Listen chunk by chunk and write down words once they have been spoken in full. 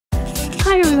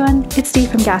Hi everyone, it's Dee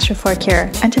from Gastrofork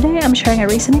here, and today I'm sharing a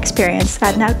recent experience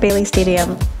at Nat Bailey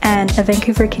Stadium and a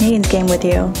Vancouver Canadians game with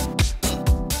you.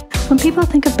 When people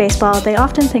think of baseball, they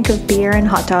often think of beer and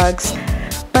hot dogs,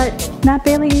 but Nat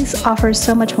Bailey's offers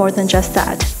so much more than just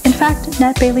that. In fact,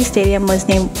 Nat Bailey Stadium was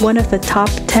named one of the top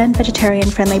 10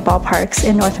 vegetarian-friendly ballparks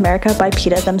in North America by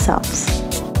PETA themselves.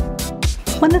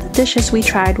 One of the dishes we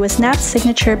tried was Nat's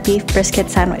signature beef brisket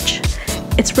sandwich.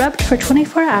 It's rubbed for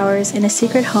 24 hours in a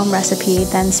secret home recipe,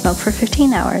 then smoked for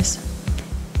 15 hours.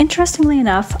 Interestingly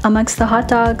enough, amongst the hot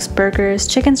dogs, burgers,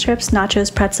 chicken strips,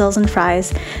 nachos, pretzels, and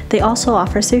fries, they also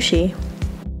offer sushi.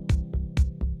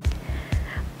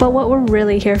 But what we're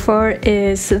really here for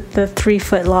is the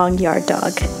 3-foot-long yard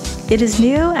dog. It is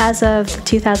new as of the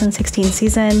 2016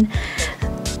 season.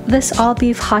 This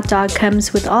all-beef hot dog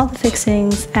comes with all the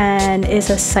fixings and is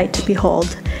a sight to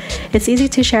behold. It's easy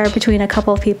to share between a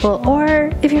couple of people,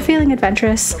 or if you're feeling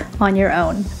adventurous, on your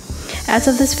own. As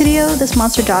of this video, this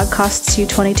monster dog costs you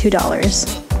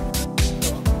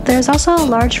 $22. There's also a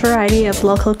large variety of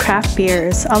local craft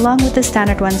beers, along with the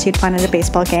standard ones you'd find at a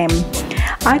baseball game.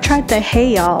 I tried the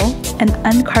Hey Y'all, an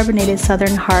uncarbonated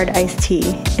southern hard iced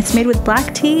tea. It's made with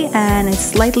black tea and it's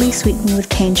slightly sweetened with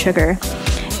cane sugar.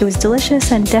 It was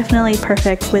delicious and definitely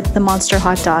perfect with the monster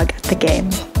hot dog at the game.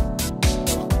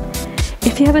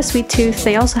 If you have a sweet tooth,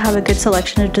 they also have a good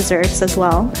selection of desserts as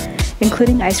well,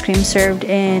 including ice cream served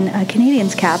in a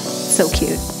Canadian's cap. So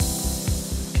cute.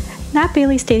 Nat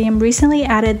Bailey Stadium recently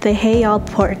added the Hey Y'all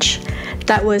porch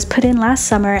that was put in last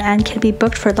summer and can be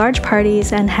booked for large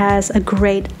parties and has a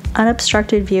great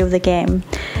unobstructed view of the game.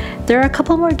 There are a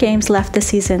couple more games left this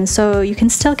season, so you can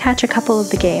still catch a couple of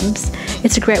the games.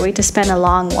 It's a great way to spend a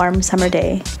long, warm summer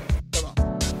day.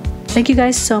 Thank you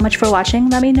guys so much for watching.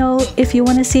 Let me know if you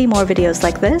want to see more videos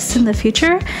like this in the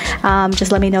future.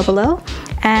 Just let me know below.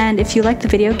 And if you liked the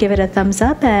video, give it a thumbs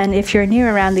up. And if you're new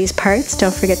around these parts,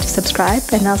 don't forget to subscribe.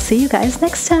 And I'll see you guys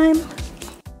next time.